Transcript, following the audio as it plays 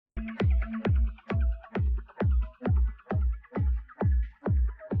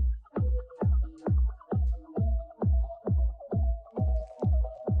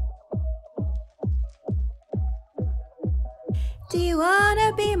Do you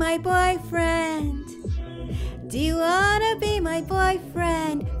wanna be my boyfriend? Do you wanna be my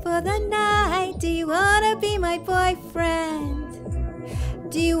boyfriend for the night? Do you wanna be my boyfriend?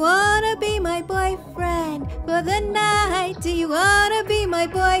 Do you wanna be my boyfriend for the night? Do you wanna be my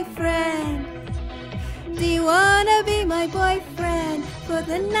boyfriend? Do you wanna be my boyfriend for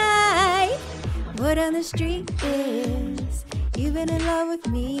the night? Word on the street is you've been in love with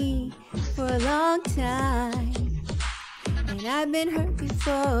me for a long time. And I've been hurt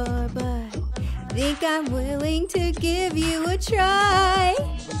before, but think I'm willing to give you a try.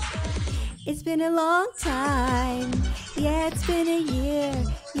 It's been a long time. Yeah, it's been a year.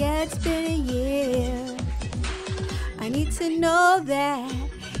 Yeah, it's been a year. I need to know that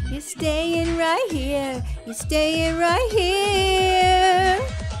you're staying right here. You're staying right here.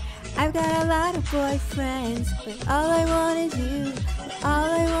 I've got a lot of boyfriends, but all I want is you. But all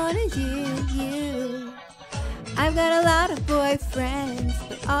I want is you, you. I've got a lot of boyfriends,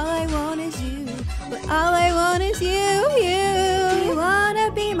 but all I want is you. But all I want is you, you. Do you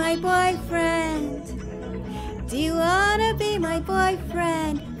wanna be my boyfriend? Do you wanna be my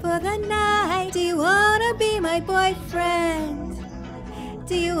boyfriend for the night? Do you wanna be my boyfriend?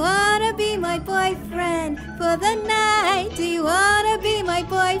 Do you wanna be my boyfriend for the night? Do you wanna be my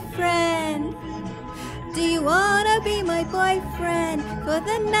boyfriend? Do you wanna be my boyfriend for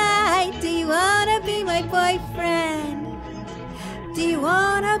the night? Do you wanna be my boyfriend? Do you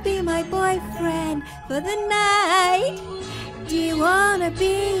wanna be my boyfriend for the night? Do you wanna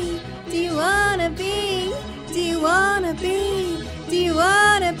be? Do you wanna be? Do you wanna be? Do you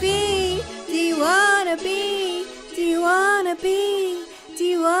wanna be? Do you wanna be? Do you wanna be? Do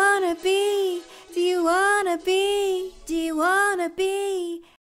you wanna be? Do you wanna be? Do you wanna be?